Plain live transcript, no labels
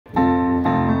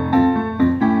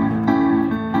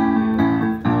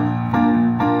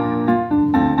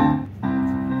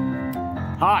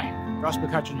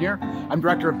McCutcheon here. I'm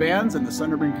Director of Bands in the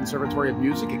Sunderman Conservatory of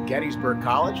Music at Gettysburg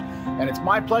College, and it's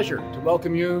my pleasure to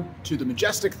welcome you to the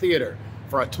Majestic Theater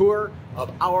for a tour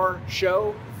of our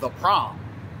show, The Prom.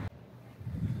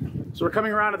 So we're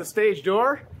coming around to the stage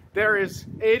door. There is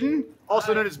Aiden,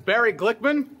 also known as Barry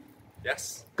Glickman.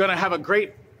 Yes. Gonna have a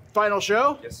great final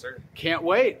show. Yes, sir. Can't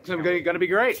wait. It's gonna be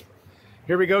great.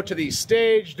 Here we go to the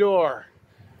stage door.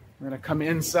 We're gonna come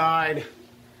inside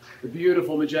the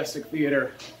beautiful Majestic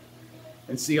Theater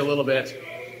and see a little bit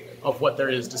of what there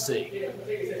is to see.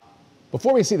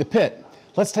 Before we see the pit,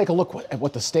 let's take a look at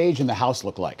what the stage and the house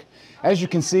look like. As you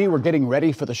can see, we're getting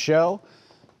ready for the show.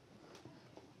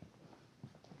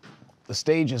 The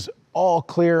stage is all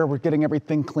clear. We're getting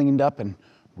everything cleaned up and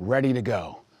ready to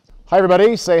go. Hi,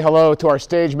 everybody. Say hello to our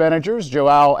stage managers,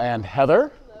 Joelle and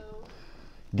Heather. Hello.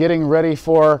 Getting ready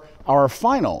for our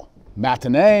final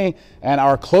matinee and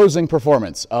our closing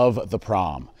performance of The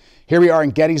Prom. Here we are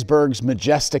in Gettysburg's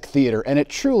Majestic Theater, and it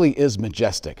truly is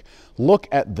majestic. Look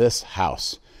at this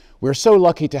house. We're so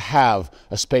lucky to have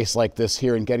a space like this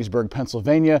here in Gettysburg,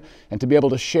 Pennsylvania, and to be able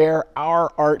to share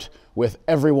our art with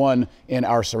everyone in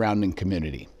our surrounding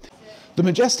community. The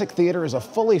Majestic Theater is a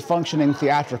fully functioning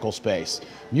theatrical space.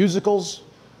 Musicals,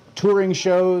 touring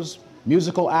shows,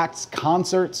 musical acts,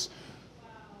 concerts.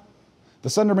 The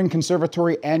Sunderman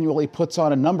Conservatory annually puts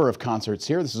on a number of concerts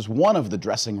here. This is one of the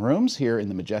dressing rooms here in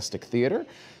the Majestic Theater.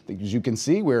 As you can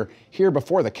see, we're here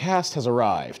before the cast has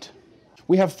arrived.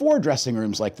 We have 4 dressing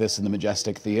rooms like this in the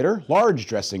Majestic Theater, large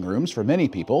dressing rooms for many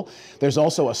people. There's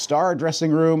also a star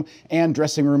dressing room and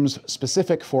dressing rooms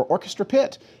specific for orchestra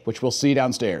pit, which we'll see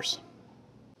downstairs.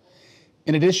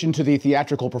 In addition to the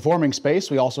theatrical performing space,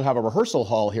 we also have a rehearsal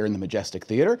hall here in the Majestic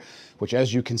Theater, which,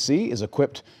 as you can see, is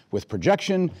equipped with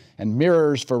projection and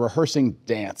mirrors for rehearsing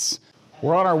dance.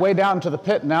 We're on our way down to the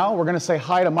pit now. We're going to say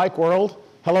hi to Mike World.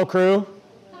 Hello, crew.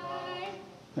 Hi.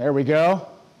 There we go.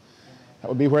 That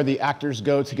would be where the actors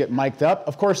go to get mic'd up.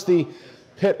 Of course, the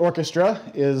pit orchestra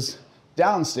is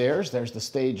downstairs. There's the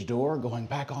stage door going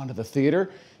back onto the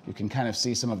theater. You can kind of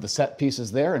see some of the set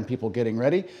pieces there and people getting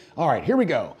ready. All right, here we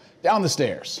go. Down the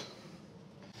stairs.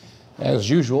 As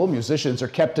usual, musicians are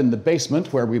kept in the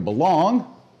basement where we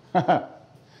belong.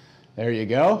 There you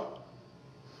go.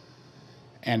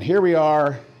 And here we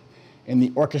are in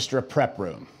the orchestra prep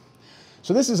room.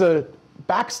 So this is a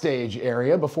backstage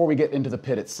area before we get into the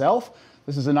pit itself.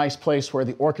 This is a nice place where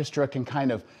the orchestra can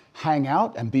kind of hang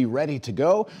out and be ready to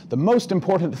go. The most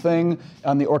important thing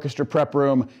on the orchestra prep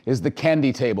room is the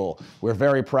candy table. We're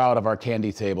very proud of our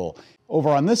candy table.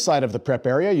 Over on this side of the prep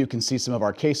area, you can see some of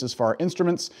our cases for our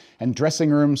instruments and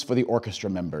dressing rooms for the orchestra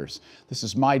members. This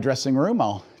is my dressing room.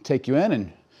 I'll take you in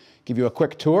and give you a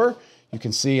quick tour. You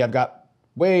can see I've got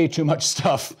way too much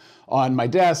stuff on my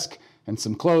desk and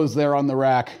some clothes there on the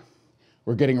rack.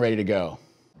 We're getting ready to go.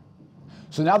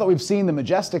 So now that we've seen the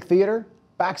Majestic Theater,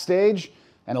 backstage,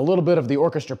 and a little bit of the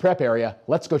orchestra prep area,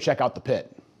 let's go check out the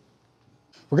pit.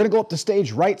 We're going to go up the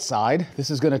stage right side. This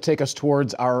is going to take us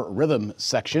towards our rhythm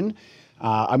section.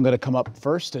 I'm going to come up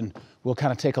first and we'll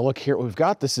kind of take a look here at what we've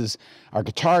got. This is our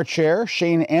guitar chair.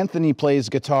 Shane Anthony plays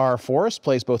guitar for us,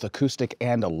 plays both acoustic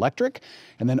and electric.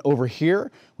 And then over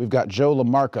here, we've got Joe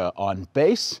LaMarca on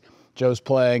bass. Joe's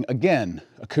playing, again,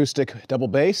 acoustic double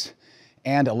bass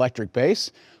and electric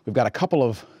bass. We've got a couple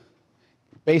of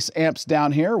bass amps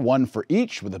down here, one for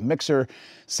each, with a mixer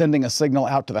sending a signal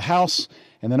out to the house.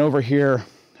 And then over here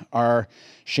are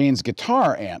Shane's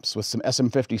guitar amps with some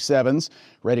SM57s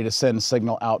ready to send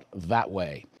signal out that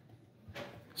way.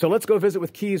 So let's go visit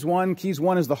with Keys 1. Keys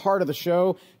 1 is the heart of the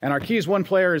show, and our Keys 1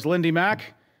 player is Lindy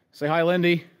Mack. Say hi,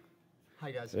 Lindy. Hi,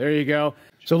 guys. There you go.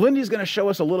 So Lindy's going to show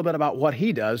us a little bit about what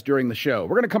he does during the show.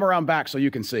 We're going to come around back so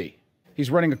you can see. He's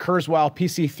running a Kurzweil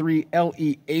PC3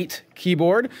 LE8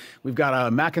 keyboard. We've got a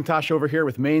Macintosh over here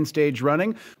with Main Stage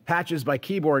running. Patches by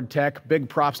Keyboard Tech. Big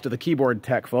props to the Keyboard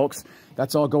Tech folks.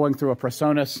 That's all going through a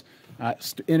Presonus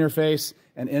interface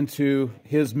and into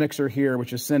his mixer here,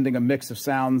 which is sending a mix of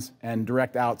sounds and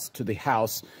direct outs to the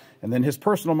house. And then his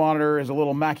personal monitor is a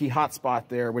little Mackie hotspot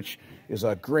there, which is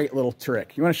a great little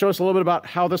trick. You want to show us a little bit about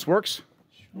how this works?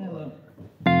 Hello.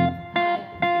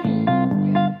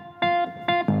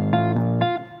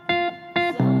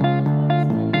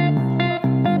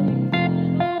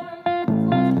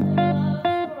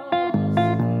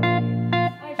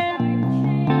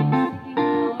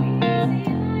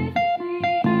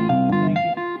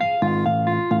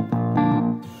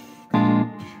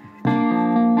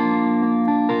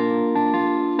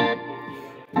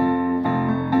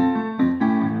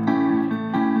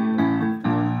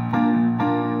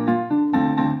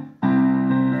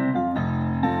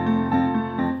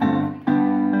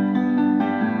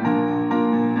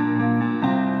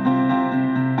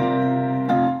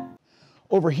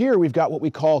 over here, we've got what we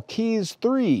call Keys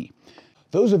 3.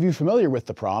 Those of you familiar with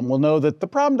the Prom will know that the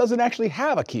Prom doesn't actually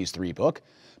have a Keys 3 book,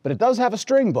 but it does have a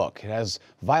string book. It has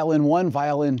Violin 1,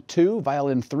 Violin 2,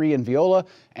 Violin 3 and viola,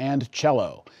 and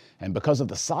cello. And because of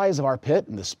the size of our pit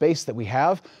and the space that we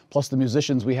have, plus the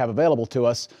musicians we have available to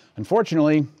us,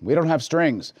 unfortunately, we don't have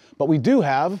strings. But we do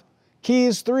have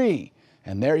Keys 3.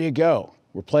 And there you go.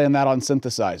 We're playing that on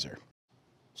synthesizer.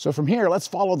 So from here, let's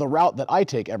follow the route that I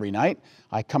take every night.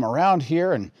 I come around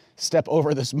here and step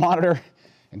over this monitor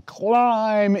and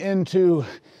climb into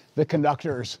the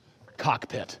conductor's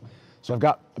cockpit. So I've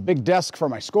got a big desk for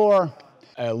my score,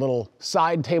 a little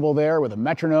side table there with a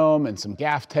metronome and some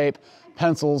gaff tape,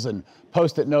 pencils and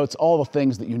post-it notes, all the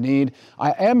things that you need.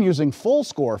 I am using full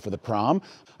score for the Prom.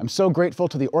 I'm so grateful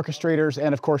to the orchestrators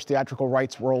and of course Theatrical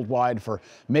Rights Worldwide for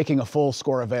making a full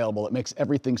score available. It makes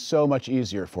everything so much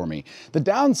easier for me. The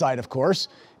downside, of course,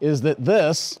 is that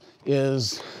this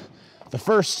is the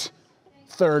first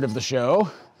third of the show.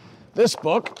 This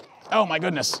book, oh my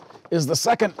goodness, is the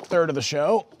second third of the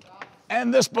show.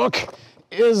 And this book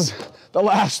is the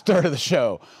last third of the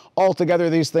show.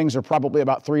 Altogether, these things are probably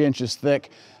about 3 inches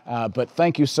thick, but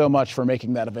thank you so much for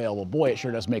making that available. Boy, it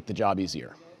sure does make the job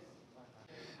easier.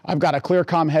 I've got a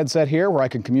ClearComm headset here where I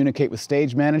can communicate with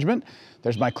stage management.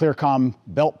 There's my ClearComm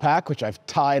belt pack, which I've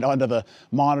tied onto the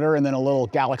monitor, and then a little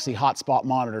Galaxy hotspot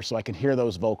monitor so I can hear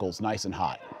those vocals nice and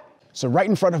hot. So right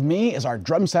in front of me is our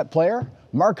drum set player.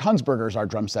 Mark Hunsberger is our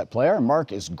drum set player.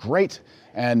 Mark is great,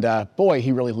 and boy,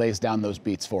 he really lays down those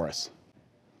beats for us.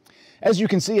 As you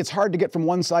can see, it's hard to get from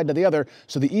one side to the other,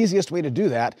 so the easiest way to do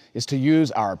that is to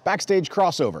use our Backstage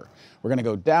crossover. We're going to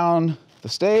go down the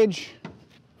stage.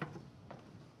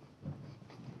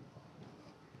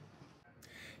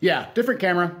 Yeah, different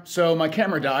camera, so my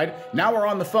camera died. Now we're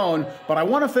on the phone, but I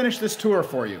want to finish this tour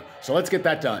for you, so let's get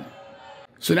that done.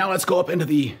 So now let's go up into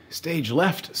the stage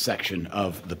left section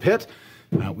of the pit.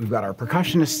 We've got our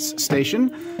percussionist's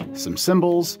station, some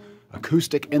cymbals,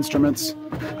 acoustic instruments,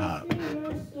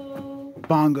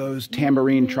 bongos,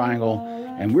 tambourine, triangle,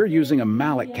 and we're using a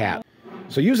mallet cat.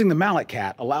 So using the mallet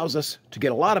cat allows us to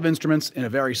get a lot of instruments in a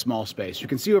very small space. You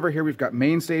can see over here we've got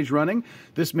main stage running.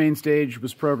 This main stage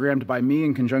was programmed by me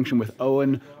in conjunction with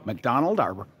Owen McDonald,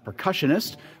 our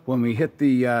percussionist. When we hit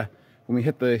the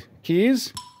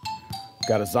keys,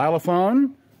 got a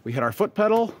xylophone, we hit our foot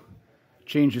pedal,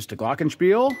 changes to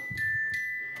glockenspiel,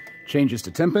 changes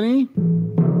to timpani.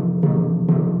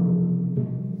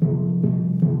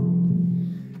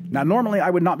 Now, normally I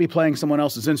would not be playing someone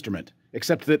else's instrument,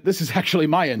 except that this is actually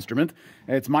my instrument.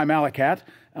 It's my mallet cat,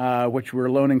 which we're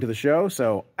loaning to the show,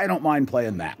 so I don't mind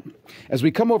playing that. As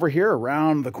we come over here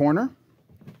around the corner,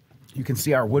 you can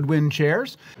see our woodwind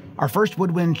chairs. Our first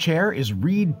woodwind chair is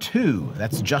Reed 2.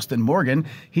 That's Justin Morgan.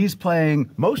 He's playing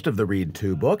most of the Reed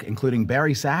 2 book, including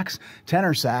bari sax,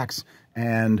 tenor sax,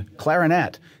 and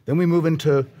clarinet. Then we move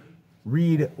into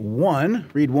Reed 1.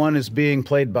 Reed 1 is being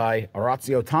played by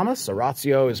Orazio Thomas.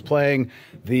 Orazio is playing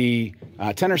the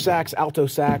tenor sax, alto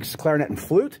sax, clarinet, and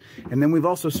flute. And then we've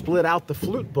also split out the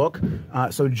flute book.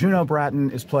 So Juno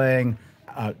Bratton is playing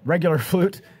regular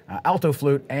flute, alto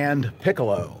flute, and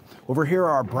piccolo. Over here are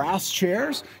our brass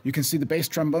chairs. You can see the bass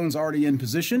trombone's already in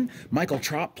position. Michael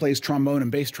Tropp plays trombone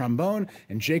and bass trombone,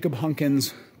 and Jacob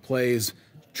Hunkins plays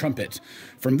trumpet.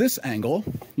 From this angle,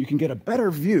 you can get a better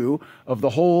view of the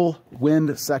whole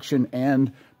wind section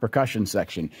and percussion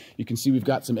section. You can see we've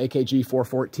got some AKG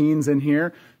 414s in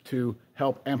here to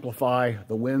help amplify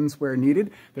the winds where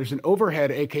needed. There's an overhead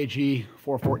AKG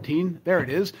 414, there it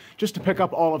is, just to pick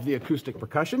up all of the acoustic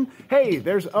percussion. Hey,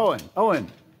 there's Owen.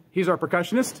 Owen, he's our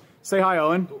percussionist. Say hi,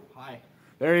 Owen. Oh, hi.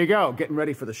 There you go, getting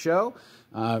ready for the show.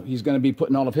 He's going to be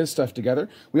putting all of his stuff together.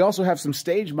 We also have some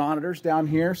stage monitors down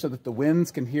here so that the winds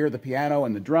can hear the piano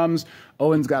and the drums.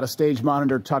 Owen's got a stage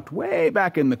monitor tucked way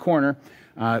back in the corner.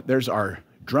 There's our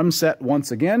drum set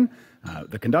once again,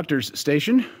 the conductor's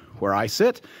station where I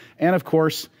sit, and of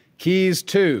course, Keys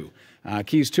 2.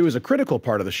 Keys 2 is a critical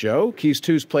part of the show. Keys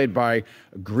 2 is played by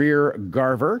Greer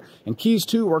Garver, and Keys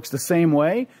 2 works the same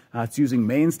way. It's using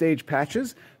main stage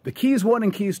patches. The Keys 1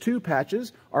 and Keys 2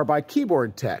 patches are by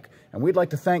Keyboard Tech, and we'd like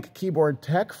to thank Keyboard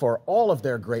Tech for all of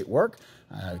their great work.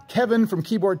 Kevin from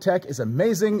Keyboard Tech is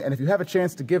amazing, and if you have a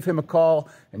chance to give him a call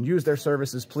and use their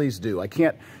services, please do. I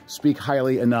can't speak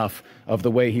highly enough of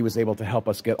the way he was able to help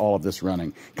us get all of this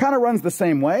running. Kind of runs the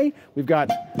same way. We've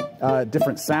got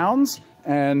different sounds,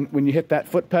 and when you hit that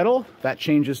foot pedal, that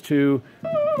changes to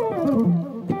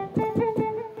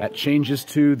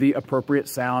the appropriate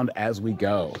sound as we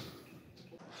go.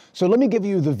 So let me give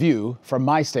you the view from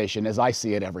my station as I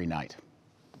see it every night.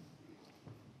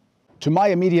 To my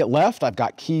immediate left, I've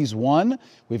got keys 1.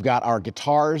 We've got our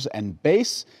guitars and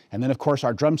bass, and then of course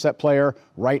our drum set player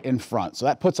right in front. So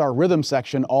that puts our rhythm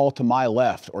section all to my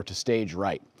left, or to stage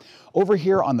right. Over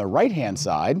here on the right-hand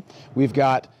side, we've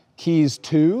got keys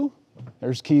 2.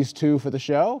 There's keys 2 for the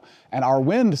show. And our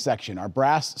wind section, our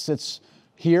brass sits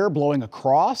here blowing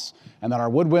across, and then our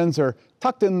woodwinds are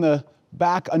tucked in the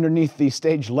back underneath the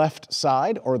stage left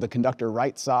side, or the conductor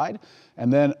right side.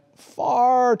 And then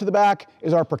far to the back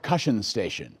is our percussion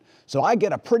station. So I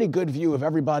get a pretty good view of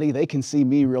everybody. They can see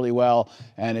me really well,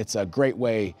 and it's a great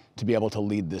way to be able to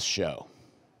lead this show.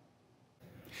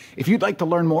 If you'd like to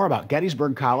learn more about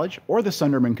Gettysburg College or the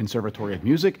Sunderman Conservatory of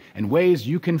Music and ways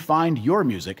you can find your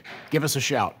music, give us a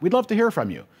shout. We'd love to hear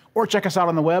from you. Or check us out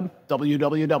on the web,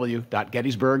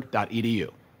 www.gettysburg.edu.